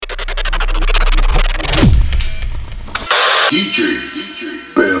DJ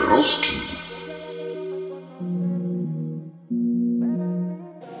Perrosky.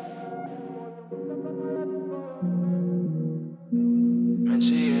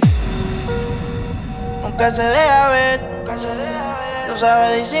 Nunca se deja ver, no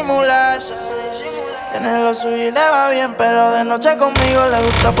sabe disimular. Tiene lo suyo y le va bien, pero de noche conmigo le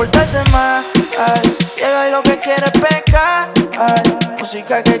gusta portarse mal. Ay, llega y lo que quiere es pecar. Ay,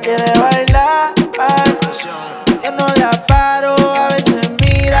 música que quiere bailar. Ay, yo no la paro, a veces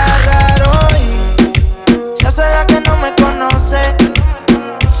mira raro y se hace la que no me conoce.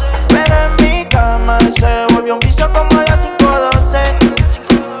 Pero en mi cama se volvió un vicio como las 5:12.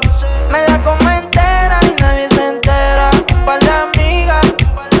 Me la como entera y nadie se entera. Un par de amigas,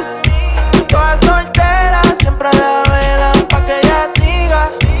 todas solteras, siempre la velan pa' que ella siga.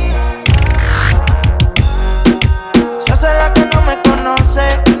 Se hace la que no me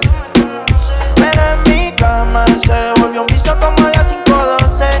conoce, pero en mi cama se volvió un vicio como las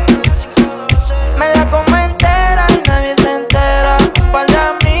 5:12. Me la como entera y nadie se entera. Un par de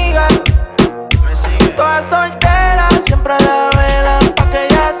amigas, todas solteras, siempre la velan pa' que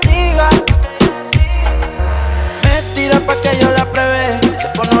ella siga. Me tira pa' que yo la pruebe. Se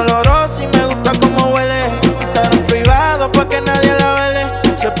pone olorosa y me gusta como huele. Estar en privado pa' que nadie la vele.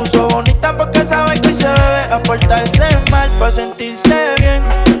 Se puso bonita porque sabe que hoy se bebe. A portarse mal pa' sentirse bien.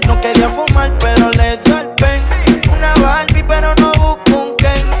 No quería fumar pero le dio el pen. Una Barbie pero no busco un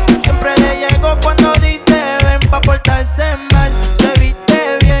Ken. Siempre le llego cuando dice ven. Pa' portarse mal, se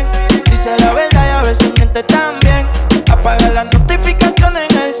viste bien. Dice la verdad y a veces miente también. Apaga las notificaciones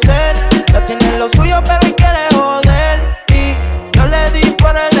en el cel. Ya tiene lo suyo pero hoy quiere joder. Y yo le di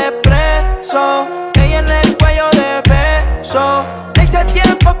por el expreso. Ella en el cuello de beso. Le hice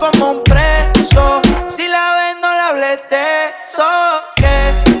tiempo como un preso. Si la ves no la hables de eso. Que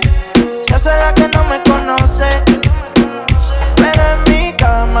se hace la que no me conoce, pero en mi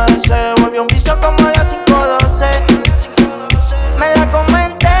cama se volvió un vicio como las 5:12. Me la como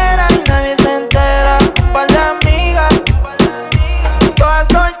entera y nadie se entera. Un par de amigas, todas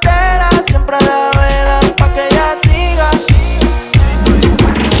solteras, siempre la velan pa' que ella siga.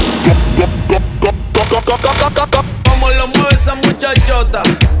 Como lo mueve esa muchachota,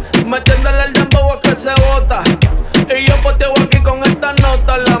 metiéndole el dembow a que se bota. Y yo poteo aquí con esta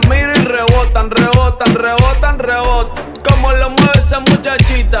nota. La miro y rebotan, rebotan, rebotan, rebotan. Como lo mueve esa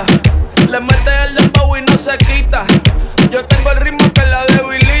muchachita, le mete el dembow y no se quita. Yo tengo el ritmo que la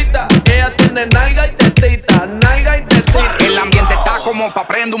debilita. Ella tiene nalga y tetita, nalga y tetita. El ambiente está como pa'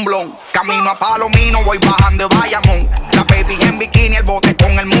 prender un blon. Camino a Palomino, voy bajando de Bayamón. La baby en bikini, el bote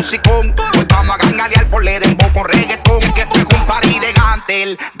con el musicón. Hoy vamos a gangalear por le dembow con reggaetón. Que esto es un party de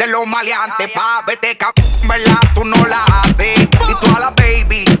gantel, de los maleantes. Pa' vete ¿verdad? Tú no la haces. Y toda la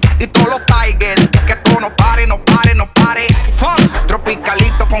baby, y todos los tigers. Que esto no pare, no pare, no pare. Fuck.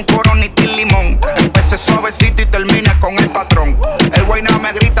 Tropicalito con coronita y limón. Empecé suavecito y termine con el patrón. El Guaynaa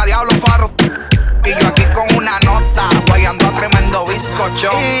me grita, diablo Farruko. Y yo aquí con una nota, guayando a tremendo bizcocho.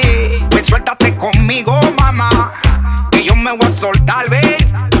 Y pues suéltate conmigo, mamá, que yo me voy a soltar, ve.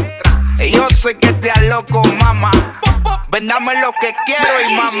 Y yo sé que te loco, mamá. Ven, dame lo que quiero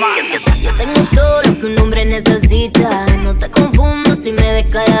y mamá. Yo tengo todo lo que un hombre necesita. No te confundo si me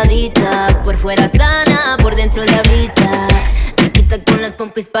ves calladita. Por fuera sana, por dentro diablita. Chiquita con las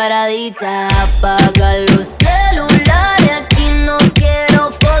pompis paraditas. Apaga los celulares, aquí no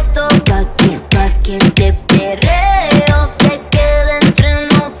quiero fotos. Pa' que este perreo se quede entre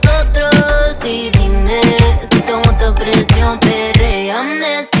nosotros. Y dime si tomo esta presión,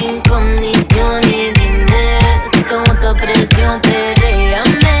 perréame sin condición. Y dime si tomo esta presión,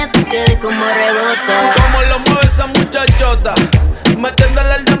 perréame pa' que ve como rebota. Como lo mueve esa muchachota,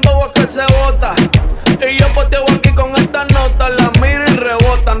 metiéndole el dembow a que se bota. Y yo poteo aquí con esta nota. La miro y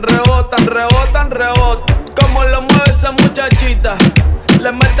rebotan, rebotan, rebotan, rebotan. Como lo mueve esa muchachita,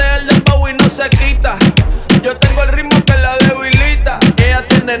 le mete el dembow y no se quita. Yo tengo el ritmo que la debilita. Ella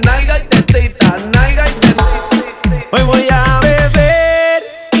tiene nalga y tetita, nalga y tetita. Hoy voy a beber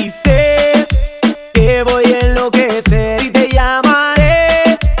y sé que voy a enloquecer. Y te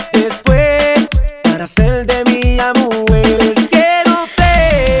llamaré después para hacer de mi amor. Es que no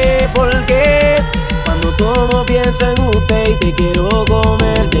sé por qué cuando tomo pienso en usted. Y te quiero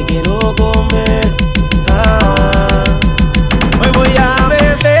comer, te quiero comer. Hoy voy a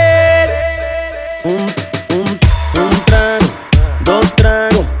beber un trago, 2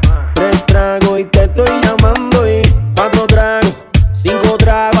 tragos, 3 tragos y te estoy llamando. Y 4 tragos, 5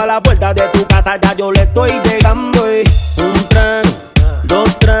 tragos, a la puerta de tu casa ya yo le estoy llegando. Y un trago,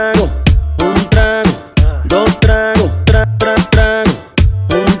 2 tragos, un trago, 2 tragos, trago,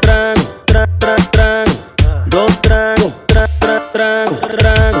 un trago, trago, 2 tragos, trago.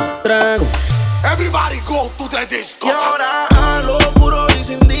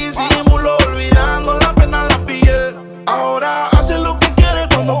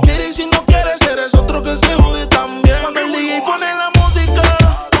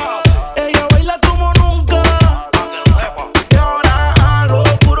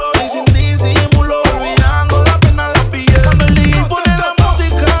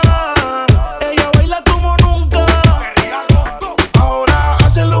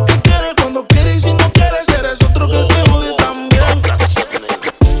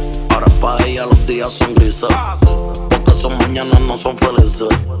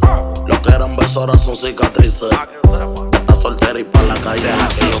 las horas son cicatrices. Estás soltera y pa' la calle deja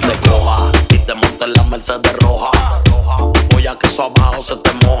que yo te coja y te monte en la Mercedes roja. Voy a que eso abajo se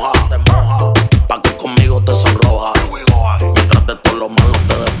te moja, pa' que conmigo te sonroja. Mientras de todo lo malo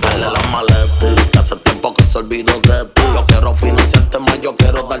te despele la maleta. Que hace tiempo que se olvidó de ti. Yo quiero financiarte más, yo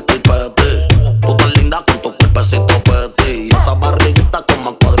quiero darte el peti. Tú tan linda con tu cuerpecito peti y esa barriguita con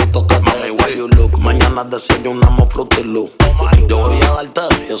más cuadritos que te. Where you look, mañana desayunamos Fruity Loop. Yo voy a darte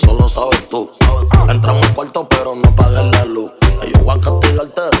y eso lo sabes tú. Entramos al cuarto pero no apagues la luz. Yo voy a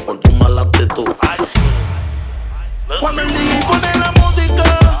castigarte por tu mala actitud. Cuando el DJ pone la música,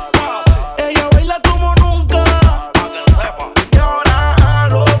 ella baila como nunca. Y ahora a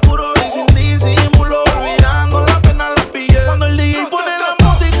lo puro y sin disimulo, olvidando la pena la pillé. Cuando el DJ pone la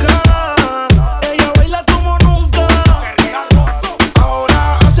música, ella baila como nunca.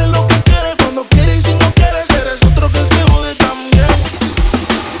 Ahora hace lo que quiere, cuando quiere y si no quiere, eres otro que se jode también.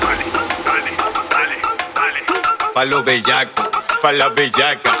 Dale. Pa' los bellacos, pa' la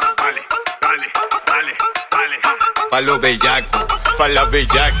bellaca. Pa' los bellacos, pa' la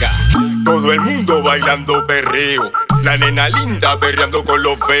bellaca. Todo el mundo bailando perreo. La nena linda perreando con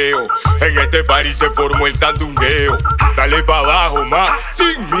los feos. En este party se formó el sandungueo. Dale pa' abajo más,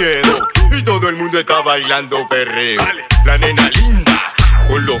 sin miedo. Y todo el mundo está bailando perreo. La nena linda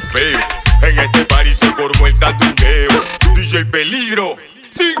con los feos. En este party se formó el sandungueo. DJ Peligro,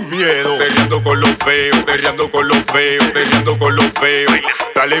 sin miedo. Perreando con los feos, perreando con los feos, perreando con los feos.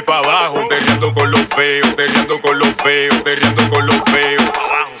 Dale pa' abajo, perreando con los feos, perreando con los feos, perreando con los feos.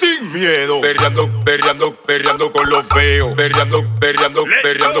 Sin miedo, perreando con los feos,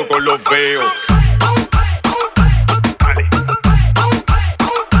 perreando con los feos.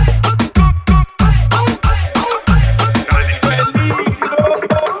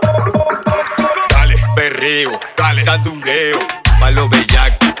 Dale, perreo, dale, sandungueo. Pa' los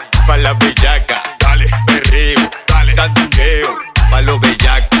bellacos, pa' la bellaca. Dale, perreo, dale, sandungueo. Pa' los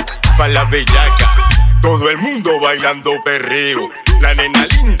bellacos, pa' la bellaca. Todo el mundo bailando perreo. La nena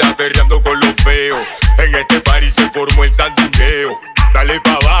linda perreando con los feos. En este party se formó el sandungueo. Dale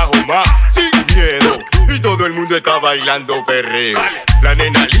pa' abajo más, sin miedo. Y todo el mundo está bailando perreo. La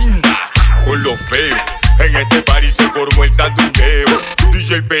nena linda con los feos. En este party se formó el sandungueo.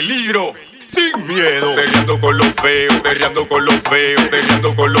 DJ Peligro, sin miedo. Perreando con los feos, perreando con los feos,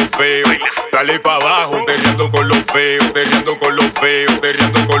 perreando con los feos. Dale pa' abajo, perreando con los feos, perreando con los feos,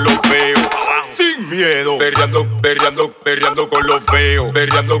 perreando con los feos. Sin miedo, perreando con los feos,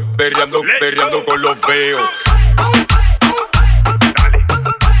 perreando con los feos.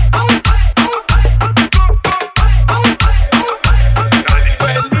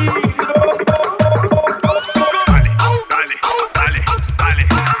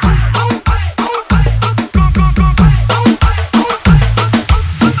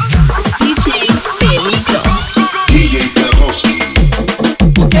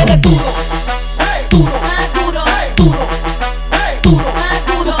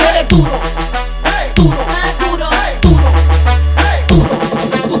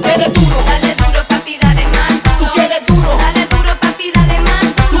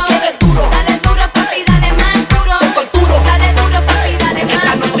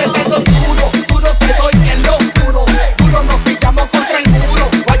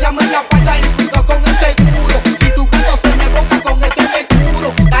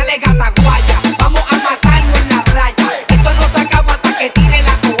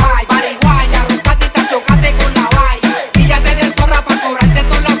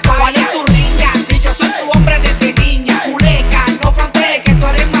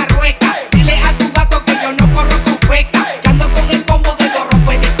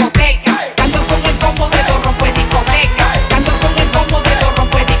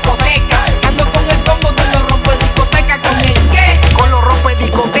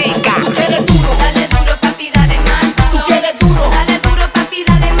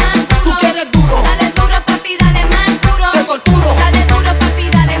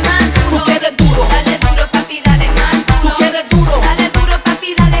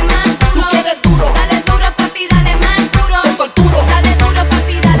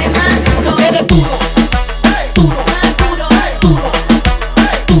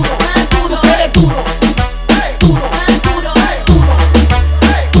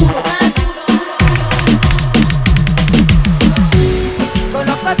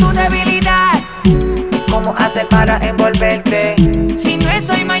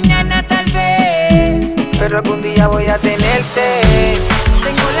 pero algún día voy a tenerte.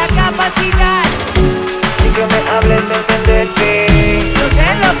 Tengo la capacidad, si que me hables entenderte. Yo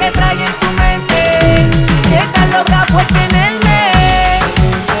sé lo que trae en tu mente, si estás loca por tenerme. Es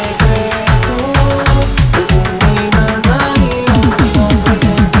un secreto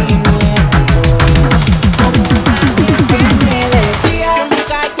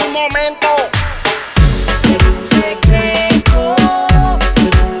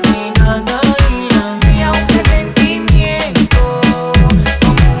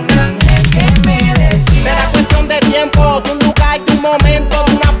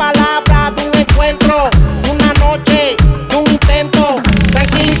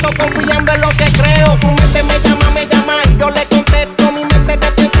sabes lo que creo. Tu mente me llama y yo le contesto. Mi mente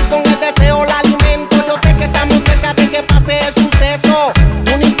te piensa y con el deseo la alimento. Yo sé que estamos cerca de que pase el suceso.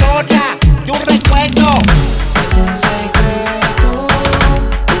 Una historia y un recuerdo. Es un secreto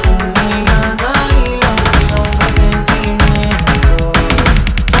de tu mirada y la mía, un sentimiento.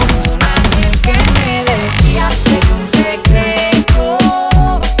 Como un ángel que me decía. Es un secreto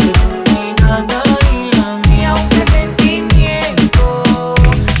de tu mirada y la mía, un presentimiento.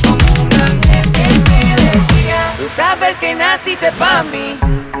 Como un ángel que me decía. Tú sabes que naciste pa' mí.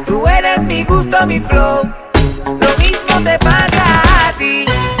 Tú eres mi gusto, mi flow. Lo mismo te pasa a ti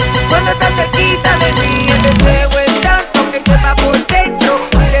cuando estás cerquita de mí. El deseo es tanto que lleva por dentro.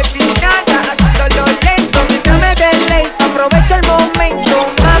 Sin decir nada, haciéndolo lento. Mientras me deleito, aprovecho el momento,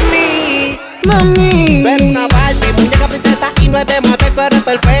 mami. Mami. Ver una Barbie, muñeca princesa y no es de matar, pero es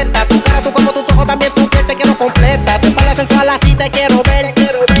perfecta. Tu cara, tu cuerpo, tus ojos, también tu piel te quiero completa. Te parla sensual, así te quiero ver.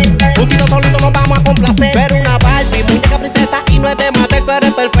 Juntito solito nos vamos a complacer. Ver una Barbie, muñeca princesa y no es de matar, pero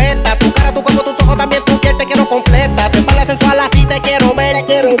es perfecta. Tu cara, tu cuerpo, tus ojos, también tu piel te quiero completa. Te parla sensual, así te quiero ver.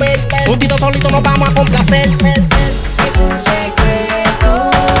 Juntito solito nos vamos a complacer. Es un secreto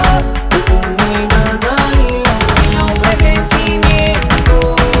de tu mirada y la mía, un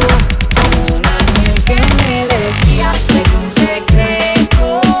presentimiento. Como un ángel que me decía. Es un secreto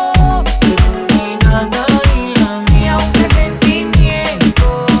de tu mirada y la mía, un presentimiento.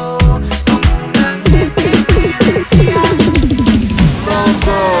 Como un ángel que me decía.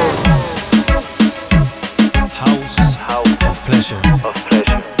 House of Pleasure.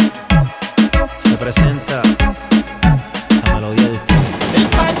 Se presenta la melodía de usted. El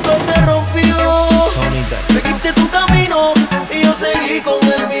pacto se rompió. Tony Dice. Seguiste tu camino y yo seguí con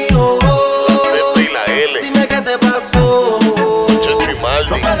el mío. La y la L. Dime qué te pasó.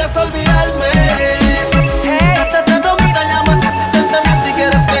 No puedes olvidarme. Te domina, llamas insistentemente y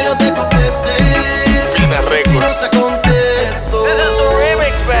quieres que yo te conteste. Si no te contesto.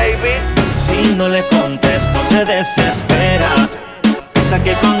 Si no le contesto se desespera. Piensa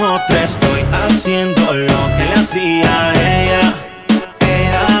que con otro estoy haciendo lo que le hacía a ella.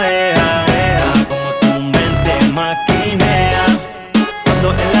 Como tu mente maquinea. Cuando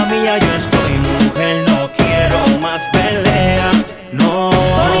en la mía yo estoy, mujer, no quiero más pelea. No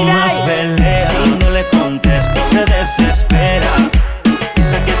más pelea. Si no le contesto se desespera.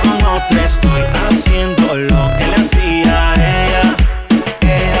 Piensa que con otro estoy haciendo lo que le hacía a ella.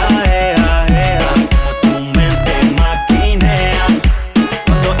 Como tu mente maquinea.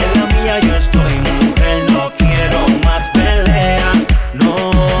 Cuando en la mía yo estoy, mujer, no quiero más pelea. No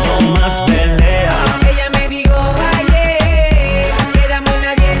más pelea. Ella me dijo ayer que de amor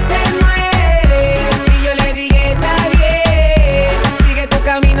nadie se muere. Y yo le dije está bien, sigue tu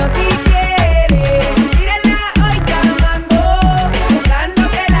camino si quieres. Mírala hoy llamando, buscando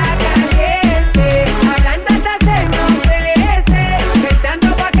que la caliente. Hablando hasta hacerme ofrece, gritando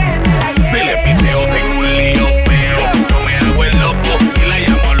pa' que me la lleve. Si le piseo tengo un lío feo. No me hago el loco y la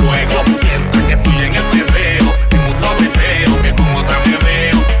llamo luego. Piensa que estoy en el perreo, en un sobreteo, que con otra me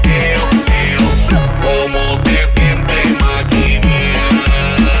veo. ¿Cómo se siente maquinea?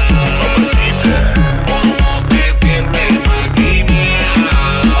 ¿Cómo se siente maquinea?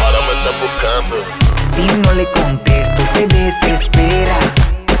 Ahora me está buscando. Si no le contesto se desespera.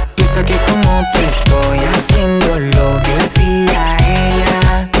 Piensa que con otro estoy haciendo lo que le hacía a ella.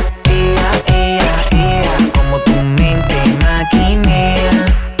 Como tu mente maquinea.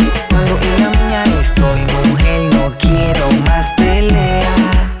 Cuando en la mía estoy, mujer, no quiero más pelea.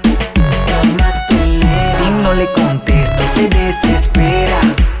 No más pelea. Si no le contesto se desespera.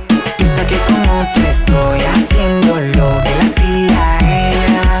 Piensa que con otro estoy haciendo lo que le hacía a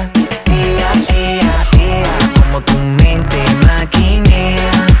ella. Como tu mente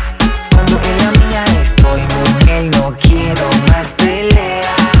maquinea. Cuando en la mía estoy, mujer, no quiero más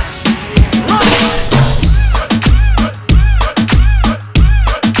pelea.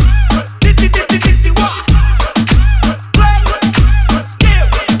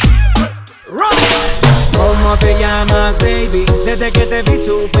 ¿Cómo te llamas, baby? Desde que te vi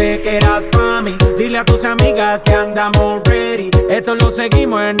supe que eras pa' mí. Dile a tus amigas que andamos ready. Esto lo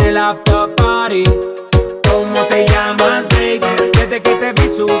seguimos en el after party. ¿Cómo te llamas, baby? Desde que te vi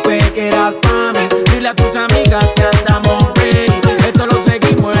supe que eras pa' mí. Dile a tus amigas que andamos ready. Esto lo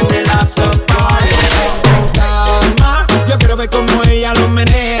seguimos en el after party. Con calma, yo quiero ver cómo ella lo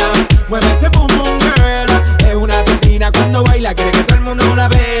menea. Mueve ese boom boom girl. Es una asesina cuando baila, quiere que todo el mundo la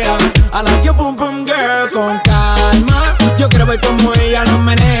vea. I like your boom boom girl. Con calma, yo quiero ver cómo ella lo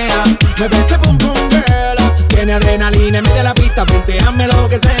menea. Mueve ese boom boom girl. Tiene adrenalina en medio de la pista, venteame lo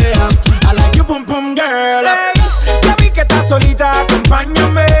que sea. I like your boom boom girl. Hey, ya vi que estás solita,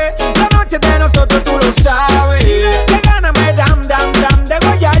 acompáñame. La noche noche de nosotros, tú lo sabes. Que gana me dam, de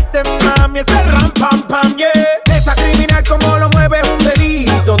guayarte, mami. Ese ram, pam, pam, yeah. Esa criminal como lo mueve es un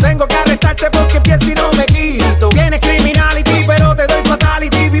delito. Tengo que arrestarte porque pienso y no me quito. Tienes criminality, pero te doy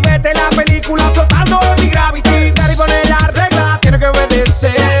fatality. Vívete la película flotando en mi gravity. Daddy pone la regla, tiene que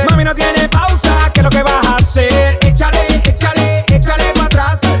obedecer. Mami no tiene pausa, ¿qué es lo que vas a hacer? Échale, échale, échale pa'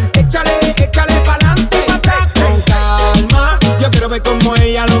 atrás. Échale, échale pa'lante, pa' atrás. Con calma, yo quiero ver cómo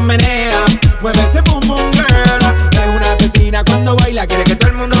ella lo menea. Mueve ese boom boom girl. Es una asesina cuando baila, quiere que todo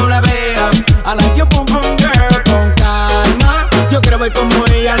el mundo la vea. I like your boom boom girl. Con calma, yo quiero ver cómo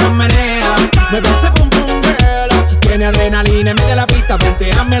ella lo menea. Mueve ese boom boom girl. Tiene adrenalina, mete la pista,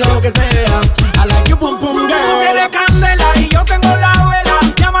 vente, hazme lo que sea. I like your boom boom girl. Tú tienes candela y yo tengo la vela.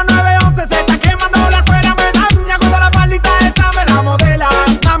 Llama 911, se está quemando la suela. Me daña cuando la faldita esa me la modela.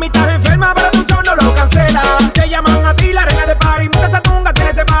 Mami, estás enferma, pero tu show no lo cancela. Te llaman a ti, la reina de party. Mete esa tunga,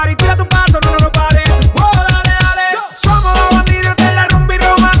 tiene ese party. Tira tu paso, no pares. Oh, dale, dale. Somos los bandidos de la rumba y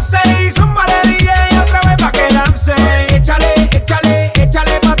romance. Y zumba de DJ otra vez pa' que dance. Échale, échale,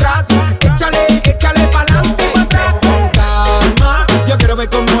 échale pa' atrás. Échale, échale pa'lante, pa' atrás. Con calma, yo quiero ver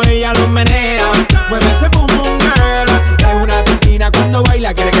cómo ella lo menea. Mueve ese boom boom girl. Es una asesina cuando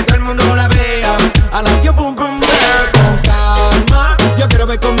baila, quiere que todo el mundo la vea. I like your boom boom girl. Con calma, yo quiero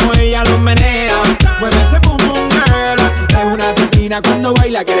ver cómo ella lo menea. Mueve ese boom boom girl. Es una asesina cuando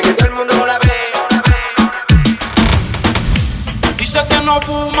baila, quiere que todo el mundo la vea. Dice que no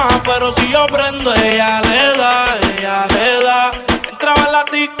fuma, pero si yo prendo, ella le da, ella le da. Entraba en la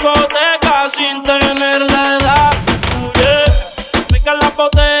discoteca sin tener la edad. Yeah. Pica la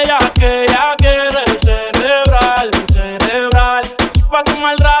botella que ella quiere celebrar, celebrar. Pasa un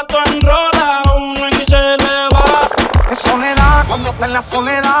mal rato, enrola uno y se le va. Es soledad, cuando está en la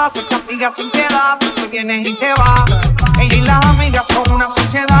soledad, se castiga sin piedad. Tú vienes y te vas. Ella y las amigas son una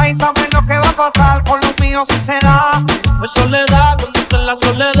sociedad y saben lo que va a pasar con los míos si se da. Es soledad, cuando está en la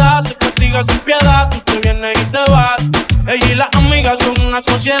soledad, se castiga sin piedad. Tú te vienes y te vas. Ella y las amigas son una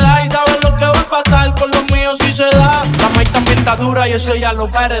sociedad y saben lo que va a pasar con los míos si se da. La Myke también está dura y eso ya lo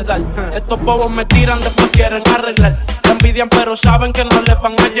va a heredar. Estos bobos me tiran, después quieren arreglar. La envidian pero saben que no les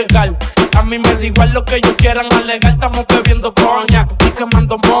van a llegar. A mí me da igual lo que ellos quieran alegar. Estamos bebiendo coña y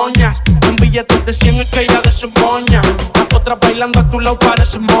quemando moñas. Un billete de 100 es que ella de su moña. Las otras bailando a tu lado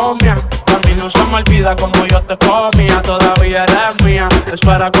parecen momias. A mí no se me olvida como yo te comía. Todavía eres mía.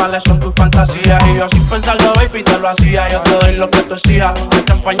 Eso era cuáles son tus fantasías. Y yo sin pensarlo, baby, te lo hacía. Yo te doy lo que tú exijas.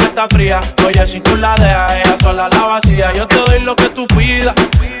 Esta empaña está fría. Oye, si tú la dejas, ella sola la vacía. Yo te doy lo que tú pidas,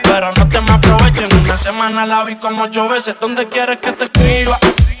 pero no te me aproveches. En una semana la vi como 8 veces. ¿Dónde quieres que te escriba?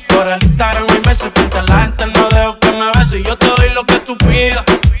 Por el Instagram hay meses. Frente a la gente no dejo que me beses. Yo te doy lo que tú pidas,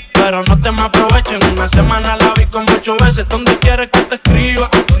 pero no te me aproveches. En una semana la vi como 8 veces. ¿Dónde quieres que te escriba?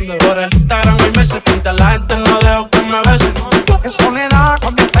 Por el Instagram hay meses. Frente a la gente no dejo que me beses. Es soledad,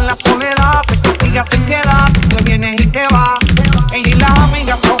 cuando está en la soledad, se castiga sin piedad. Tú vienes y te vas. Ella y las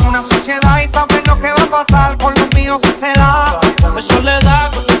amigas son una sociedad y saben lo que va a pasar con los míos si se da. Es soledad,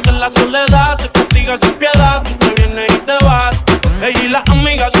 cuando está en la soledad, se castiga sin piedad. Tú te vienes y te vas. Ella y las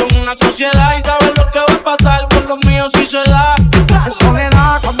amigas son una sociedad y saben lo que va a pasar con los míos si se da. Es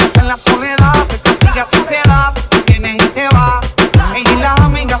soledad, cuando está en la soledad, se castiga sin piedad. Tú vienes y te vas. Ella y las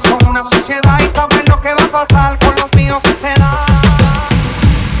amigas son una sociedad y saben lo que va a pasar con los míos si se da.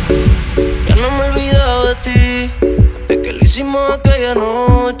 Ya no me he olvidado de ti, de que lo hicimos aquella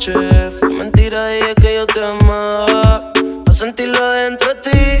noche. Fue mentira, dije que yo te amaba, pa' sentirlo adentro de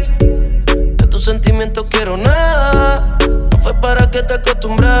ti. De tus sentimientos quiero nada, no fue para que te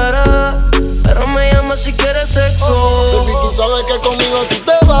acostumbraras, pero me llamas si quieres sexo. Baby, tú sabes que conmigo tú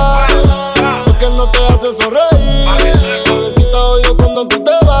te vas, porque no te hace sonreír. Bebecita odio cuando tú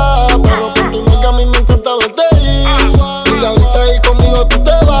te vas, pero por tu nega a mí me encanta verte ir. Y ahorita ahí conmigo tú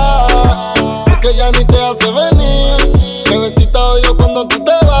te vas, porque ya ni te hace venir. Bebecita odio cuando tú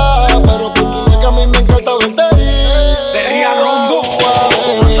te vas, pero por tu nega a mí me encanta verte ir. Perreando.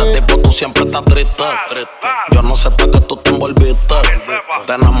 Con ese tipo tú siempre estás triste. Yo no sé para qué tú te envolviste.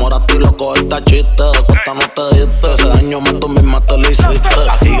 Te enamoraste y lo cogiste chiste. De cuesta no te diste. Ese daño más tú misma te lo hiciste.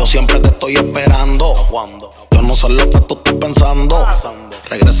 Y yo siempre te estoy esperando. Yo no sé lo que tú estás pensando.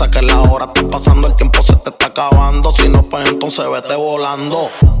 Regresa que la hora está pasando. El tiempo se te está acabando. Si no, pues entonces vete volando.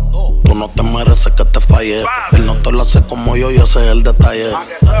 Tú no te mereces que te falle. Él no te lo hace como yo y ese es el detalle.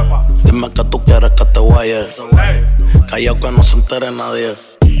 Dime que tú quieres que te guaye. Callao que no se entere nadie.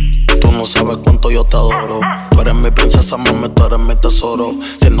 Tú no sabes cuánto yo te adoro. Tú eres mi princesa, mami, tú eres mi tesoro.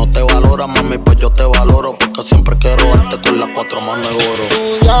 Si él no te valora, mami, pues yo te valoro. Porque siempre quiero darte con las 4 manos de oro.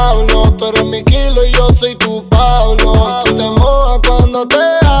 Tu diablo, tú eres mi kilo y yo soy tu Pablo. Y tú te mojas cuando te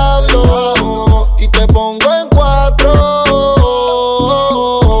hablo.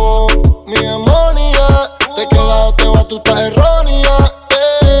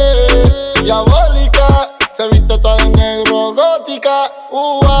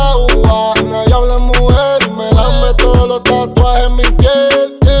 Nadie habla en mujer y me lame todos los tatuajes en mi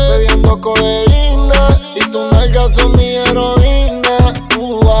piel. Bebiendo codeína y tus nalgas son mi heroína.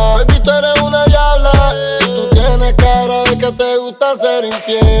 Baby, tú eres una diabla y tú tienes cara de que te gusta ser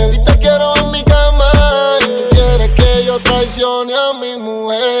infiel. Y te quiero en mi cama y tú quieres que yo traicione a mi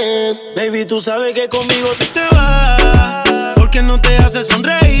mujer. Baby, tú sabes que conmigo tú te vas, porque no te hace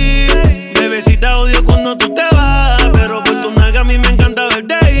sonreír. Bebecita, odio cuando tú te vas, pero por tu nalga a mí me encanta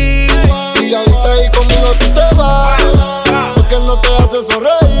verte ir. Y ahorita ahí conmigo tú te vas, porque él no te hace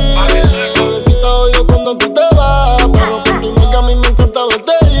sonreír. Bebecita, odio cuando tú te vas, pero por tu nalga a mí me encanta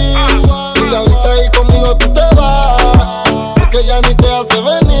verte ir. Y ahorita ahí conmigo tú te vas, porque ya ni te hace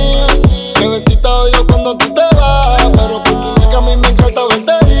venir. Bebecita, odio cuando tú te vas, pero por tu nalga a mí me encanta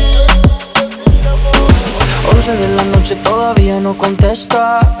verte ir. 11 de la noche todavía no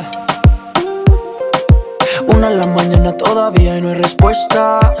contesta. 1 de la mañana todavía y no hay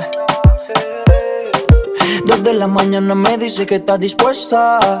respuesta. 2 de la mañana me dice que está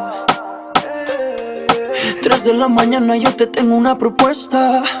dispuesta. 3 de la mañana yo te tengo una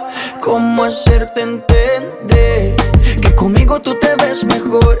propuesta. ¿Cómo hacerte entender que conmigo tú te ves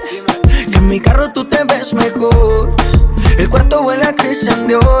mejor? Que en mi carro tú te ves mejor. El cuarto huele a Christian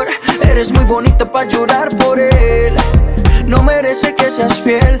Dior. Eres muy bonita pa' llorar por él. No merece que seas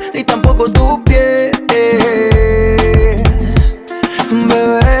fiel, ni tampoco tu piel.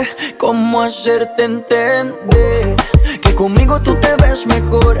 Bebé, ¿cómo hacerte entender que conmigo tú te ves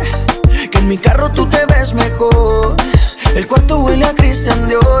mejor? Que en mi carro tú te ves mejor. El cuarto huele a Christian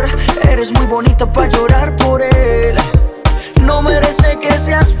Dior. Eres muy bonita pa' llorar por él. No merece que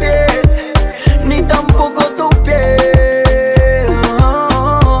seas fiel, ni tampoco tu piel.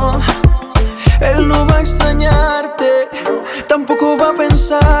 Él no va a extrañarte, tampoco va a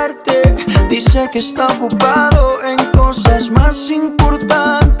pensarte. Dice que está ocupado en cosas más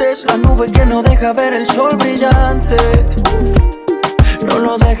importantes. La nube que no deja ver el sol brillante. No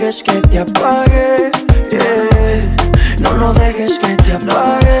lo dejes que te apague, yeah. No lo dejes que te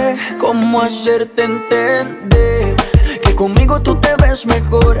apague. ¿Cómo hacerte entender que conmigo tú te ves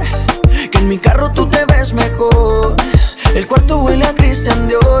mejor? Que en mi carro tú te ves mejor. El cuarto huele a Christian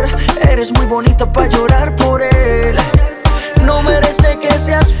Dior. Eres muy bonita pa' llorar por él. No merece que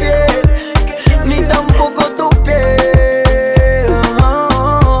seas fiel, ni tampoco tu piel.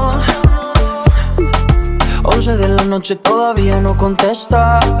 11 de la noche todavía no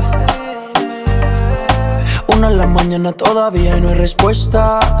contesta. 1 de la mañana todavía no hay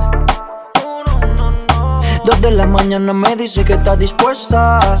respuesta. 2 de la mañana me dice que está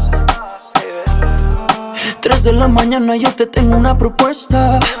dispuesta. 3 de la mañana yo te tengo una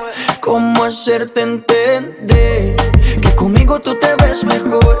propuesta. ¿Cómo hacerte entender que conmigo tú te ves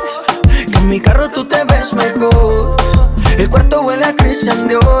mejor? Que en mi carro tú te ves mejor. El cuarto huele a Christian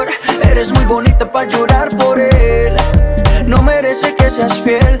Dior. Eres muy bonita pa' llorar por él. No merece que seas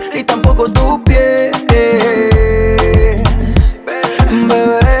fiel, ni tampoco tu piel.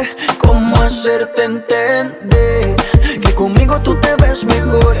 Bebé, ¿cómo hacerte entender que conmigo tú te ves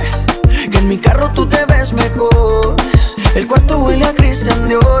mejor? Que en mi carro tú te ves mejor. El cuarto huele a Christian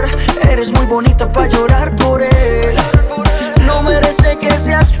Dior. Eres muy bonita pa' llorar por él. No merece que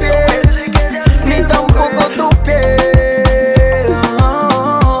seas fiel, ni tampoco tu piel.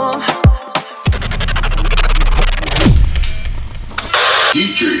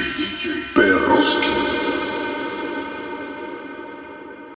 DJ Perrosky.